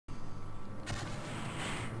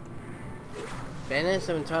Bandit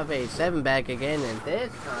 71287 back again, and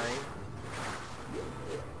this time...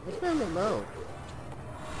 Where's my remote?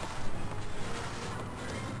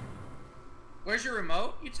 Where's your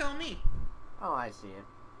remote? You tell me. Oh, I see it.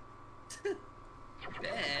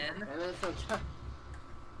 Ben. Bandit 712...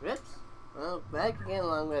 Rips? Well, back again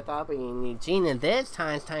along with Aubrey and Eugene, and this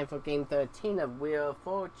time it's time for Game 13 of Wheel of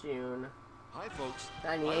Fortune. Hi, folks.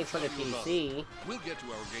 98 for the PC. We'll get to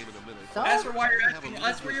our game in a minute. So, As for why you're asking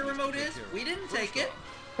us where your remote is, we didn't take it.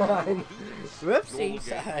 Whoopsie,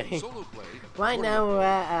 sorry. Right now we're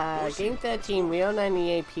at Game 13 Wheel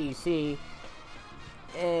 98 PC.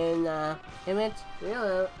 And image, we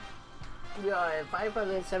are at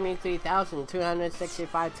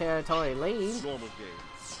 573,265 territory lead. Normal game.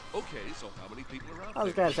 Okay, so how many people are out I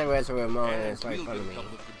was there? gonna say where's the remote, and it's right in we'll front of get me. a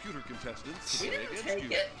couple of computer contestants to We play didn't against take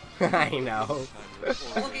you. it. I know.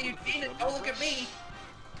 Don't look at Eugene and don't look at me.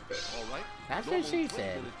 All right. That's what normal she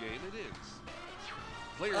said. 20-minute game it is.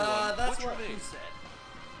 Player one, That's what's your what name? he said.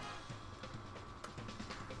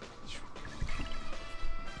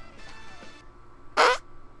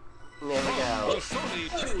 There we The go. Sony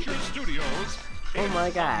Picture Studios. Oh my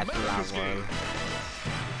gosh, that one.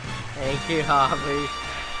 Thank you, Aubrey.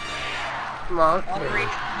 Monk. Aubrey. And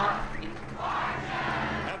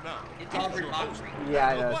now, It's Aubrey Moncrief. Yeah,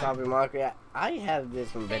 I know, it's Aubrey Monk. Yeah, I have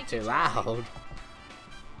this one a bit too loud.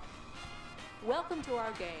 Welcome to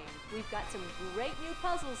our game. We've got some great new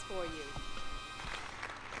puzzles for you.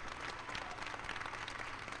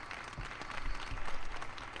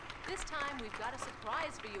 This time we've got a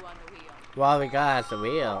surprise for you on the wheel. Well, we got the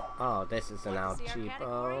wheel. Oh, this is an Want to see our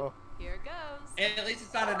category? Alcheapo. Here goes. And at least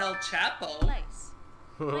it's not an El Chapo. Place.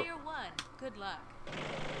 Player 1, good luck.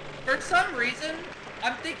 For some reason,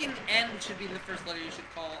 I'm thinking N should be the first letter you should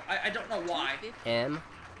call. I don't know why. 250. M.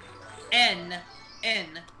 N.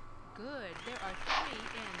 N. Good. There are 3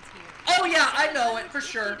 N's here. Oh yeah, I know it for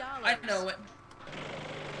sure. I know it.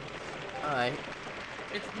 Alright.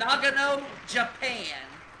 It's Nagano, Japan.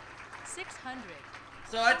 600.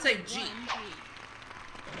 So I'd say G. 1G.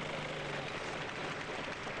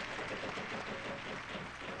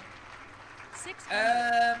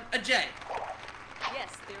 A J.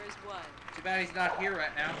 Yes, there is 1. Too bad he's not here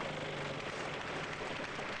right now.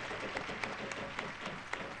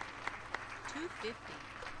 250.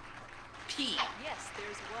 P. Yes,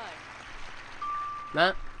 there's 1.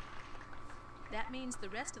 Nah. That means the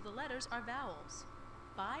rest of the letters are vowels.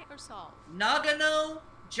 Buy or solve? Nagano,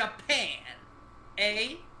 Japan.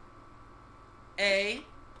 A.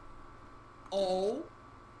 O.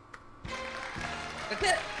 That's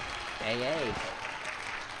it. AA.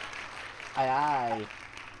 Aye,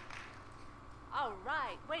 All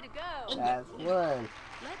right, way to go. aye. That's one.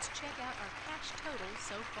 Let's check out our cash total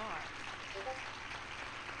so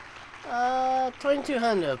far.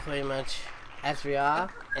 2200 pretty much. As we are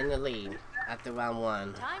in the lead after round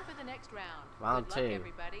 1. Time for the next round. Round Good 2. luck,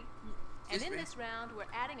 everybody. And Excuse in me. this round, we're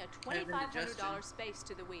adding a $2,500 space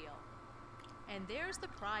to the wheel. And there's the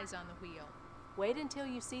prize on the wheel. Wait until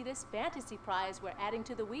you see this fantasy prize we're adding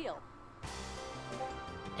to the wheel.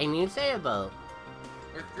 A new sailboat.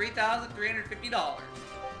 For $3,350.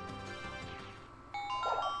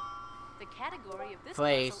 The category of this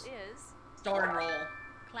Place. puzzle is Star and roll.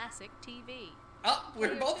 Classic TV. Oh, we're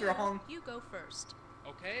Player both 2, wrong. You go first.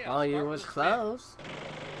 Okay. Oh, you was close.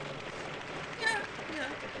 Yeah.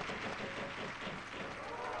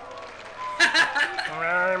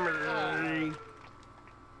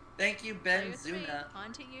 Thank you, Ben Player 3, Zuna.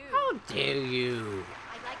 on to you. How dare you?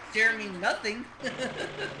 I'd like to Dare me nothing.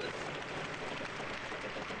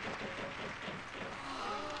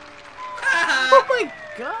 Oh my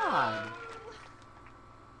god.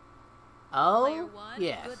 Player Oh, 1,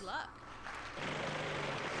 yes. good luck.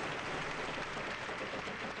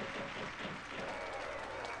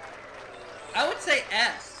 I would say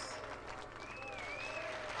S.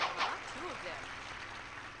 Two of them.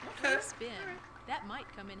 Okay. Please spin. That might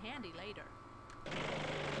come in handy later.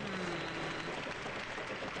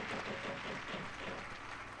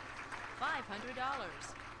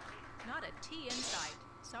 $500. Not a T in sight.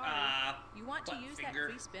 Sorry. You want to butt use finger.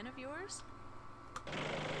 that free spin of yours?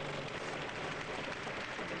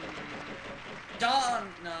 Dawn.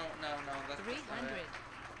 No. That's 300. not it.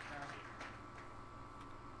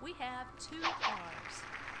 We have 2 R's.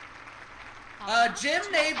 No. Jim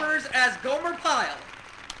Neighbors as Gomer Pyle.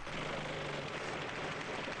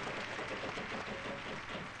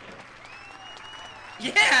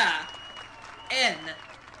 Yeah. N.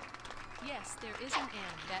 Yes, there is an N.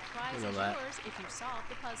 That prize You know is that. yours if you solve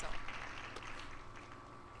the puzzle.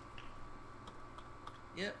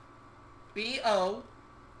 Yep. B-O.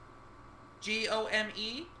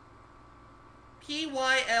 G-O-M-E.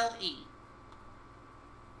 P-Y-L-E.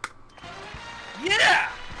 Yeah!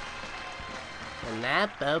 And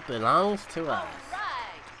that boat belongs to us. Right.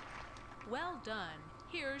 Well done.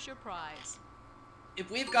 Here's your prize. If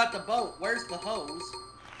we've got the boat, where's the hose?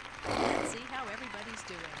 Let's see how everybody's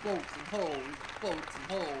doing. Boats and hoes, boats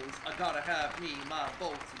and hoes. I gotta have me my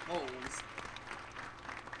boats and hoes.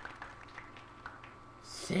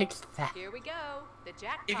 6,000. Here we go. The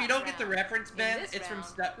jackpot If you don't get the round. reference, In Ben, this it's from round,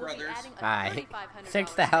 Step we'll be Brothers. adding a Alright.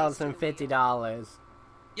 $3,500 $6,050.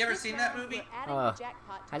 You ever This seen that round, movie? we're adding Oh, the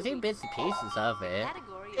jackpot to I've the seen wheel. bits and pieces of it.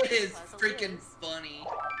 Category of It this is puzzle freaking is funny.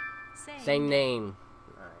 Same name.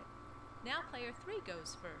 Alright. Now player 3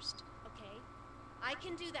 goes first. Okay, I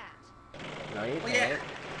can do that. No, you Well, yeah.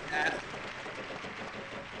 can't. Uh,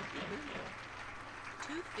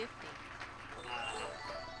 250.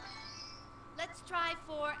 Let's try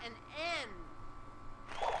for an N.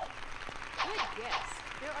 Good guess.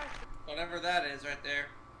 There are whatever that is right there.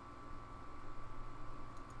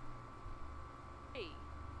 3.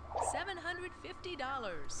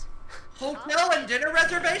 $750. Hotel and dinner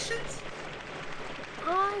reservations?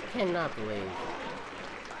 I cannot believe.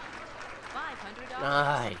 $500.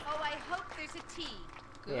 Aye. Oh, I hope there's a T.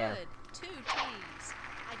 Good. Yeah. 2 T's.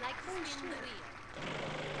 I'd like to spin the wheel.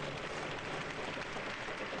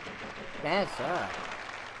 That's up.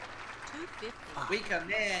 250. We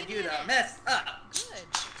command you to mess up. Good.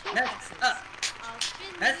 2 Mess X's. up. I'll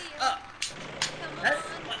spin the Mess wheel. up. Come Mess on.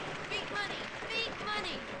 up. Big money. Big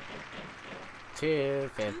money.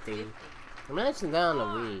 250. 250. Imagine that on the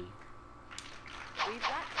Wii. We've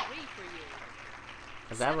got 3 for you.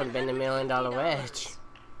 Because that would have been the $1 million wedge.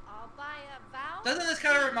 I'll buy a vowel. Doesn't this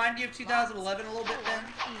kind of remind you of 2011 a little bit, Ben?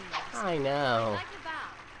 4 E's. I I'd know. like a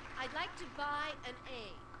vowel. I'd like to buy an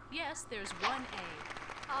A. Yes, there's 1 A.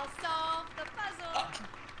 I'll solve the puzzle.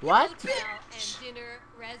 What? Hotel and dinner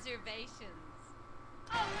reservations.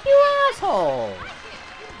 Oh, You asshole! I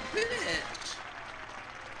get it. Bitch.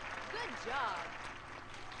 Good job.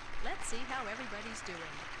 Let's see how everybody's doing.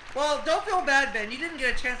 Well, don't feel bad, Ben. You didn't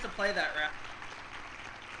get a chance to play that round.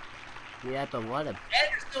 Yeah, but what a... And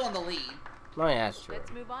you're still in the lead. Oh, yeah, that's true.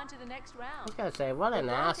 Let's move on to the next I round. was gonna say, what an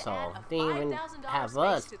We're going to asshole. add a Didn't even $5,000 have space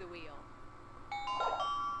us. to the wheel.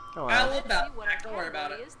 Oh, I well. will Let's about see what that. our Don't worry about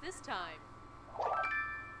category it. is this time.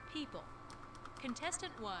 People.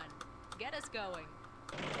 Contestant 1. Get us going.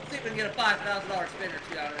 See if we can get a $5,000 spin or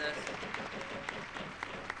two out of this.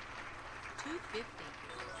 250.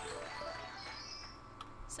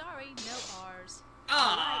 Sorry, no R's.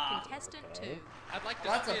 Ah. Alright, contestant Okay. 2. I'd like to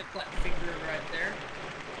Well, that's a spin. flat finger right there.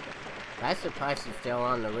 That's surprised it's still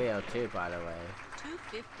on the wheel, too, by the way.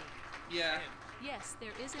 250. Yeah. Yes,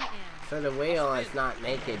 there is an N. So the wheel is not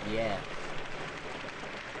naked yet.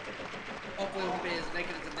 Hopefully it won't be as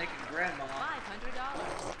naked as a naked grandma.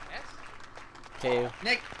 $500. Yes? 2.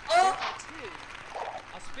 Nick. There Oh! are 2.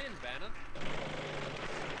 I'll spin, Vanna.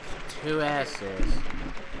 2 S's.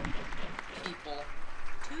 People.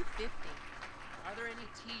 250. Are there any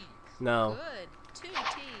T's? No. Good. 2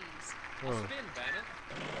 T's. I'll Hmm. spin, Vanna.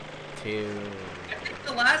 2. I think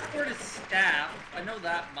the last word is staff. I know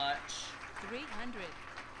that much. 300.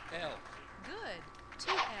 L. Good.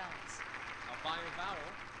 2 L's. I'll buy a vowel.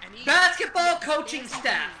 And E. Basketball coaching There's an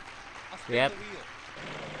staff. I'll spin Yep. the wheel.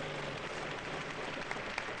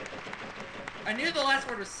 I knew the last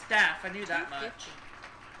word was staff. I knew that 250. much.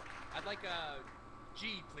 I'd like a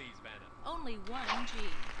G, please, Vanna. Only 1 G.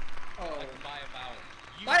 Oh. I'd like to buy a vowel.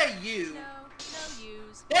 U. By a U. No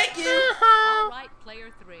U's. Thank you. Alright, player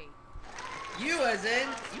 3. You as in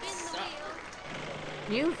I'll you spin the suck.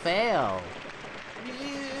 wheel. You fail.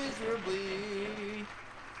 Miserably.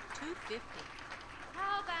 250.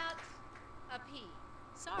 How about a P?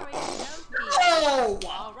 Sorry, no P. Oh!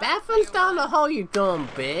 Alright, That player one's down the 1. hole, you dumb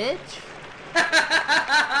bitch.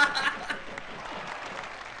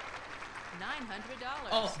 $900.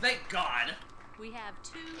 Oh, thank God. We have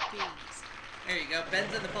 2 B's. There you go.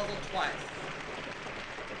 Ben's in the puzzle twice.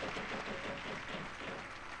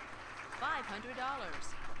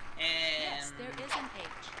 $500. And Yes, there is an H.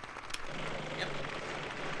 Yep.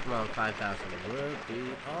 Come on, 5,000 would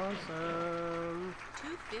be awesome.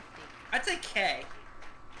 250. I'd say K.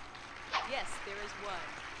 Yes, there is 1.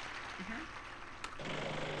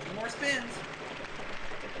 2 more spins.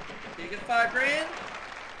 Did you get 5 grand?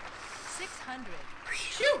 600.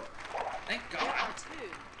 Phew! Thank There are God.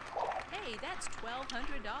 2. Hey, that's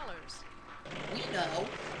 $1,200. We know.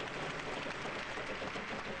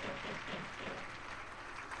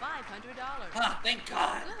 $500. Ah, thank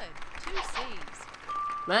God. Good. 2 C's.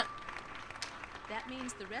 Matt, That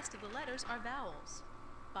means the rest of the letters are vowels.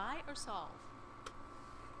 Buy or solve?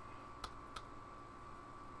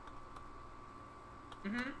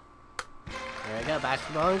 Mm-hmm. There we go.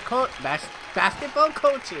 Basketball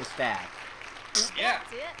coaching staff. Yeah.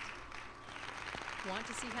 That's it. Want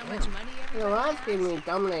to see how much money The everybody last game we has?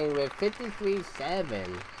 dominated with 53-7.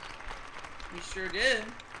 We sure did.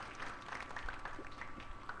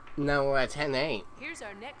 Now we're at 10-8. Here's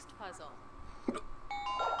our next puzzle.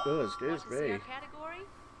 Oh, excuse Want to see our me. category?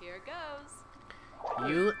 Here it goes.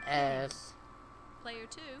 U.S. Player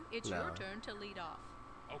 2, it's No. your turn to lead off.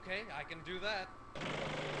 Okay, I can do that.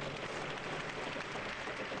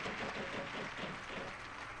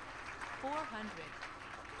 $400.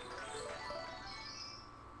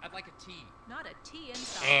 I'd like a T. Not a T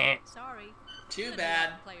inside. Sorry. Too Should've bad.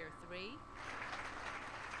 been Player 3.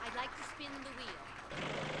 I'd like to spin the wheel.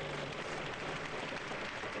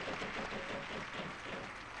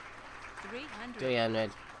 $300.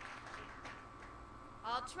 300.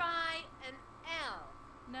 I'll try an L.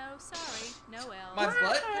 No, sorry. No L. My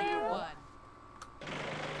butt? Player 1.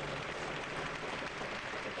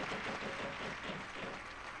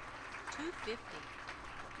 $250.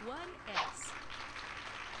 1S.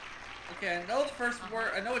 Okay, I know the first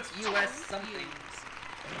word. I know it's U.S. something. U's.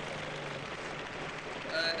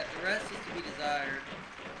 The rest is to be desired.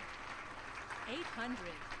 800.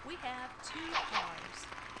 We have 2 R's.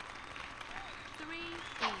 3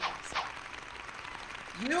 E's.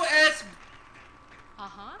 U.S.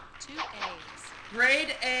 2 A's.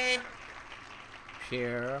 grade A.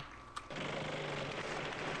 Pure.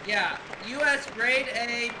 Yeah, U.S. grade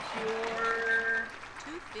A pure.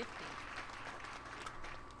 250.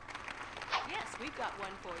 Yes, we've got one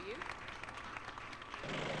for you.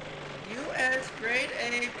 U.S. grade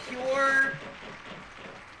A pure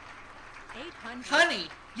 800. honey.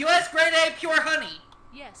 U.S. grade A pure honey.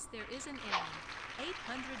 Yes, there is an N. $800.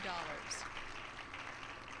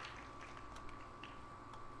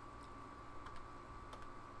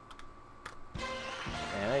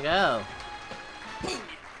 There we go.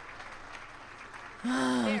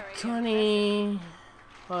 Very 20.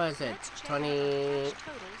 What is it? Let's check 20. out our cash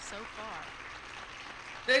total so far.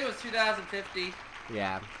 I think it was 2050.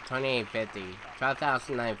 Yeah, 2850.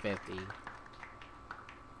 12,950.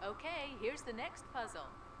 Okay, here's the next puzzle.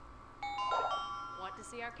 Want to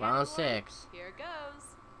see our Round category? 6. Here it goes.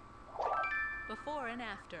 Before and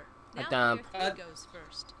after. A Now dump. player 3 goes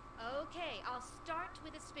first. Okay, I'll start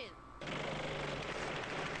with a spin.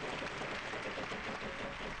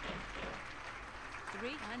 $300.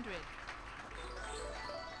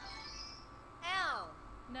 L.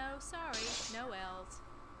 No, sorry, no L's.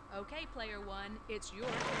 Okay, player 1, it's your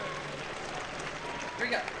turn. Here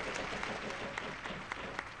we go.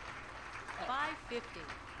 550.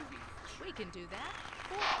 We can do that.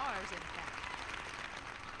 4 R's, in fact.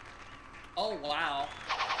 Oh, wow.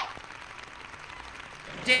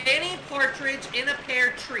 Danny Partridge in a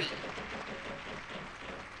pear tree.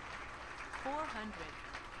 400.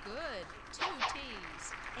 Good. 2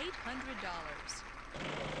 T's. $800.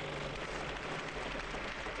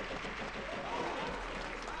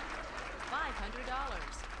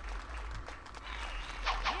 $500.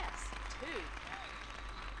 Yes, 2.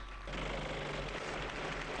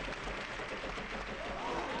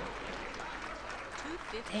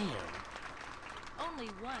 $250. Damn. Only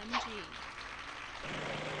 1 G.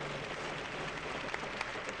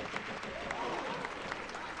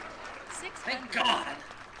 Thank $600. God.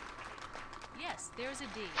 Yes, there's a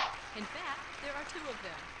D. In fact, there are 2 of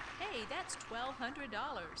them. Hey, that's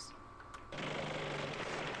 $1,200.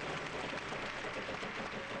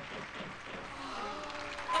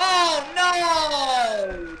 Oh,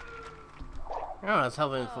 no! I was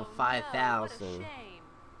hoping for Oh, 5,000. No,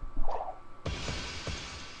 what a shame.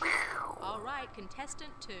 All right,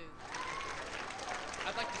 contestant 2.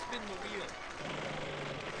 I'd like to spin the wheel.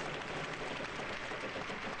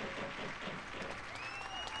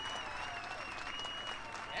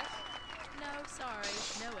 Yes? No, sorry,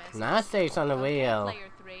 no S. Now stays on the Okay, wheel. Player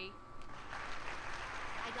 3.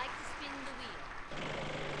 I'd like to spin the wheel.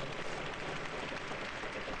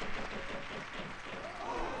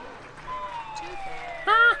 Too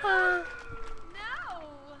bad.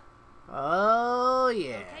 No! Oh,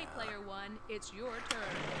 yeah. Okay, player 1, it's your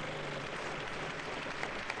turn.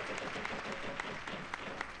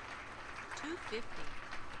 $250.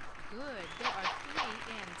 Good. There are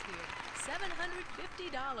 3 N's here.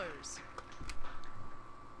 $750.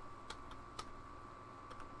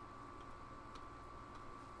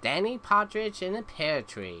 Danny Partridge in a pear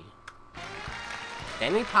tree.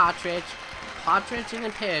 Danny Partridge, Partridge in a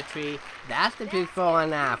pear tree. That's the before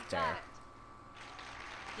and after. Got it.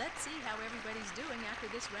 Let's see how everybody's doing after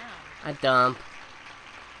this round. A dump.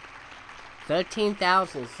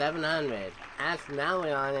 13,700. As now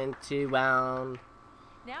we're on into round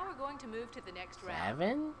Now we're going to move to the next round.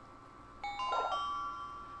 7?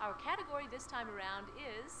 Our category this time around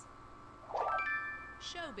is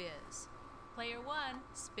Showbiz. Player 1,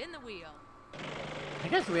 spin the wheel. I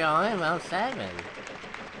guess we are on round 7.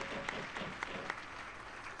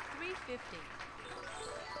 350.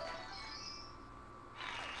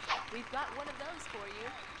 We've got one of those for you.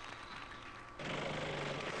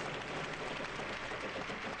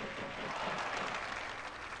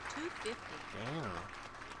 250. Damn.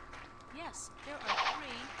 Yes, there are 3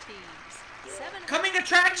 teams. Coming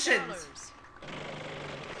attractions! $750.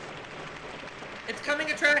 It's coming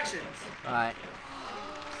attractions. Alright.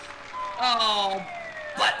 Oh,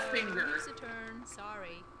 butt finger. Here's a turn.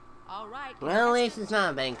 Sorry. All right. Well, at least it's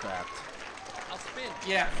not bankrupt. I'll spin.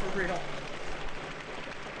 Yeah, for real.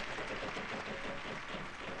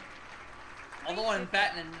 Although in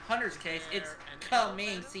Batten and Hunter's case, it's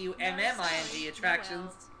coming, C-U-M-M-I-N-G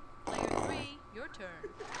attractions. Player 3, your turn.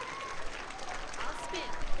 I'll spin.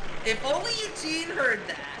 If only Eugene heard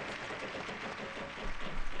that.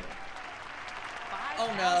 $5,000. Oh,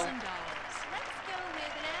 no. Let's go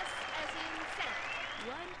with an S as in Santa.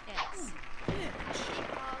 1S.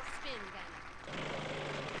 I'll spin then.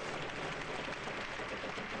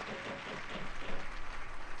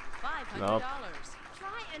 $500. Nope.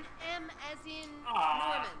 Try an M as in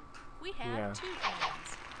Aw. Norman. We have Yeah. 2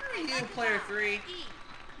 N's. Who are you, player 3? E.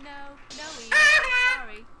 No E.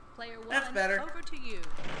 Sorry. Player 1, That's better. over to you.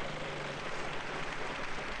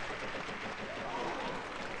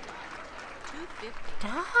 $250.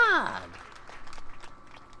 God!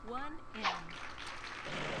 1M.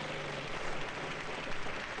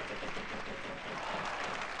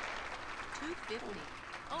 $250.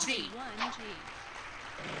 Only G. 1 G.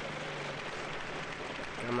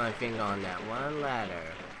 Got my finger on that one letter.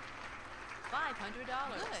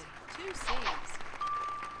 $500. Good. 2 C's.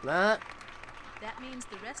 What? That means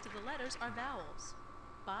the rest of the letters are vowels.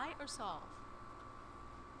 Buy or solve?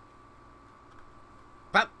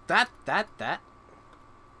 But that.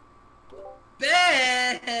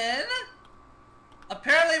 Ben!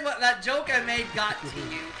 Apparently what that joke I made got to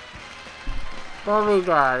you. Well, we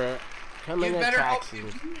got it. Coming You better hope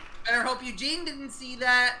attractions. Eugene didn't see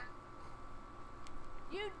that.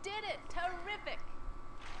 You did it! Terrific!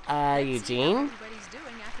 Let's see how Eugene? everybody's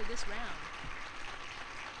doing after this round.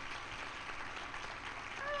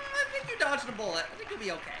 I think you dodged a bullet. I think you'll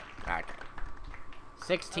be okay. Okay.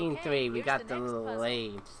 16-3. Okay, We here's got the the next puzzle.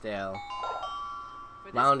 lead still.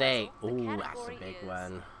 For this Round puzzle, 8. the Ooh, that's a category big is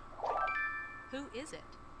one. Who is it?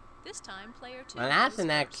 This time, player 2. Well, that's goes an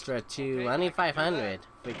first. extra two. Okay, Only I can do 500.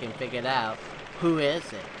 We can figure it out. Who is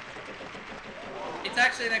it? It's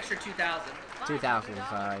actually an extra 2,000. 2,000,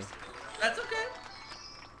 sorry. That's okay.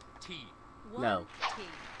 T. One No. T.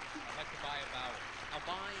 I'd like to buy a vowel. I'll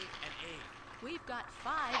buy an A. We've got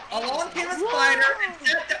 5. Along A's came a in this spider puzzle. and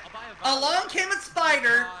sat down. I'll buy a vowel. Along came a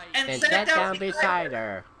spider and And sat sat down beside beside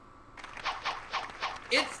her.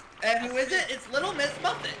 It's and who is it? It's Little Miss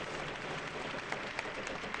Muffet.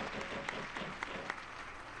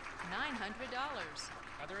 $900.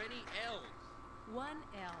 Are there any L's?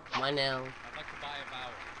 1L. 1 L. I'd like to buy a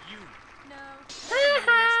vowel. U. No.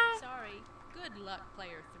 Sorry. Good luck,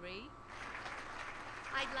 player 3.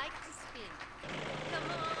 I'd like to spin.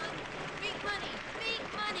 Come on. Big money. Big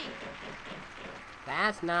money.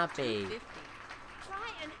 That's not big. 50.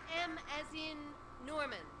 Try an M as in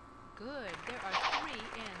Norman. Good. There are 3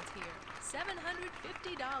 N's here.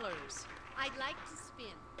 $750. I'd like to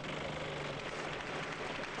spin.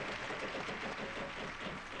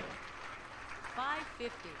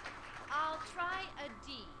 $550. I'll try a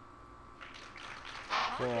D.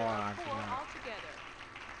 There are Four, 4 yeah. altogether.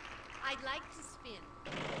 I'd like to spin.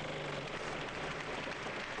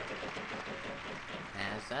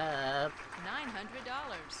 Pass up.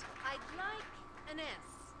 $900. I'd like an S.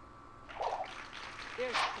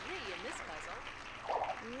 There's 3 in this puzzle.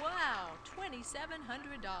 Wow,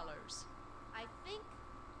 $2,700. I think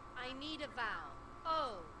I need a vowel.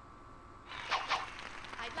 O.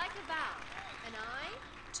 I'd like a vowel. An I.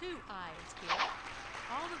 2 I's here.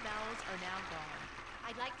 All the vowels are now gone.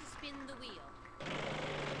 I'd like to spin the wheel.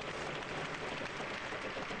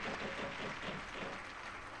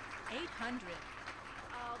 $800.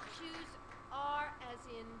 I'll choose R as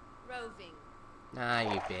in roving. Ah,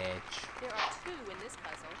 you bitch. There are 2 in this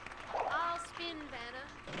puzzle. I'll spin, Vanna.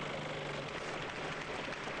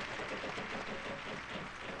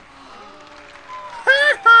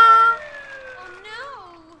 Oh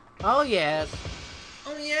no! Oh, yes.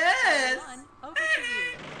 Oh yes. 1, over to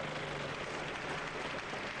you.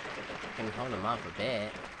 Can hold him off a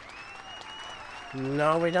bit.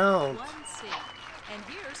 No, we don't. 1C. And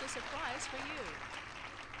here's a surprise for you.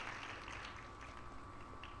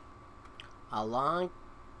 along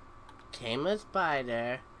came a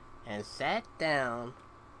spider and sat down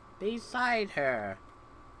beside her.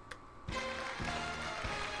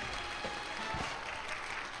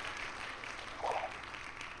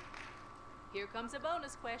 Here comes a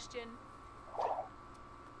bonus question.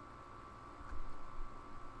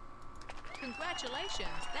 Congratulations,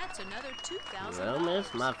 that's another $2,000. Little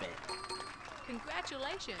Miss Muffet.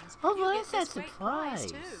 Congratulations. Oh, you well, get that's this a great prize,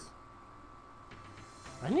 surprise. too.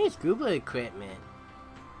 I need scuba equipment.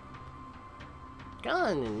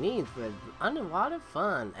 Gun and needs for underwater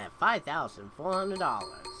fun at $5,400.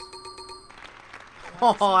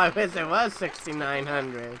 Oh, I wish it was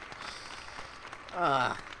 $6,900.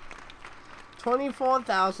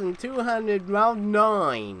 24,200 round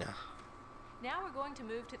 9. Now we're going to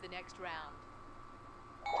move to the next round.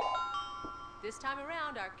 This time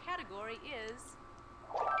around, our category is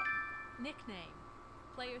nickname.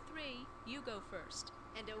 Player 3, you go first.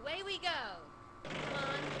 And away we go. Come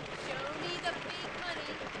on, show me the big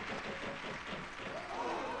money.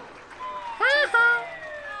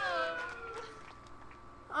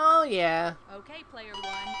 Oh yeah. Okay, player 1,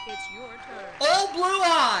 it's your turn. Oh, blue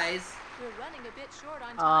eyes! We're running a bit short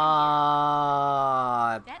on time here.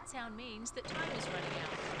 Uh, That sound means that time is running out.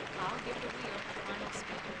 I'll give the wheel a final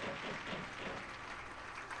spin.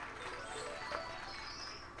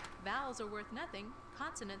 Vowels are worth nothing.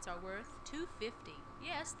 Consonants are worth $2.50.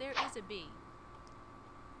 Yes, there is a B.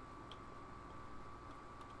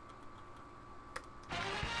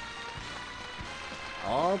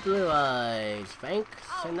 all blue eyes. Frank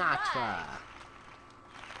All Sinatra. right.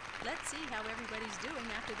 Let's see how everybody's doing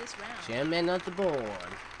after this round. Chairman of the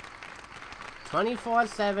board.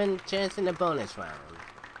 24/7 chance in the bonus round.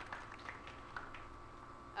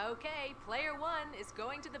 Okay, player 1 is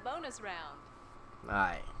going to the bonus round.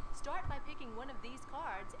 Alright. Start by picking one of these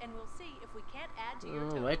cards, and we'll see if we can't add to your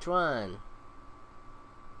total. Which one?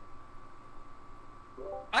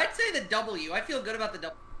 I'd say the W. I feel good about the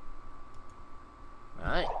W.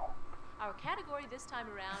 Alright. Our category this time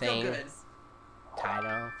around Thing. Feel good. is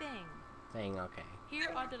Title. thing. Thing, okay. Here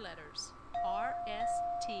are the letters. R, S,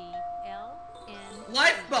 T, L, N.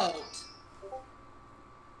 Lifeboat!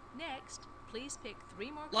 Next, please pick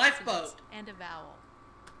 3 more Lifeboat. consonants and a vowel.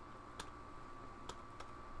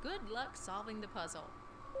 Good luck solving the puzzle.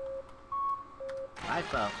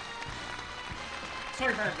 Lifeboat.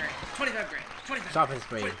 25 grand. 25 grand. 25 Shopping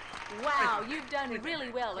spree. Wow, you've done really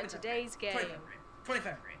well in today's game. 25 grand.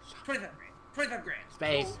 25 grand. 25 grand.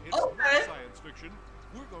 Space. It's Okay. not science fiction.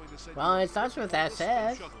 We're going to send Well, you it starts with on a space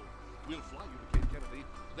SS. shuttle. We'll fly you to Cape Kennedy.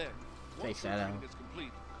 Then, once Space your Shadow. training is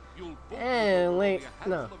complete, you'll both And wait, be a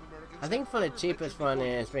no. handful of Americans I think for the that cheapest never one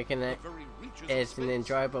before. is making it The very reaches of is an space.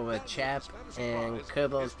 enjoyable with That Chap means and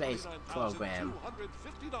Spanish Kerbal is Space Program.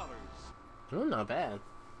 $29,250. Oh, not bad.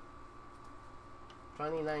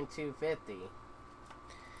 29,250.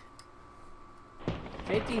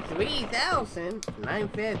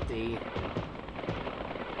 53,950.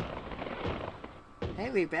 Hey,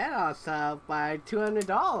 we bet ourselves by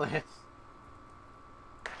 $200.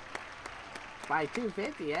 By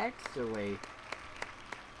 $250 actually.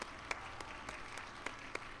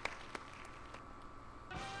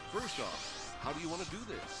 First off, how do you want to do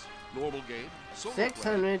this? Normal game, solo play,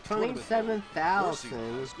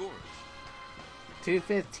 627,000. scores.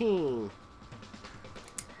 215.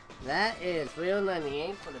 That is real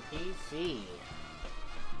 98 for the PC.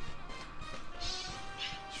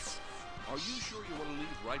 Are you sure you want to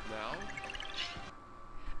leave right now?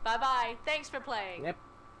 Bye-bye. Thanks for playing. Yep.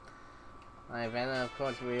 Alright, and of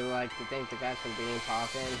course we would like to thank the guys for being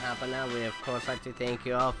powerful and helping out. We of course like to thank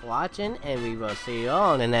you all for watching, and we will see you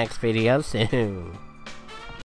all in the next video soon.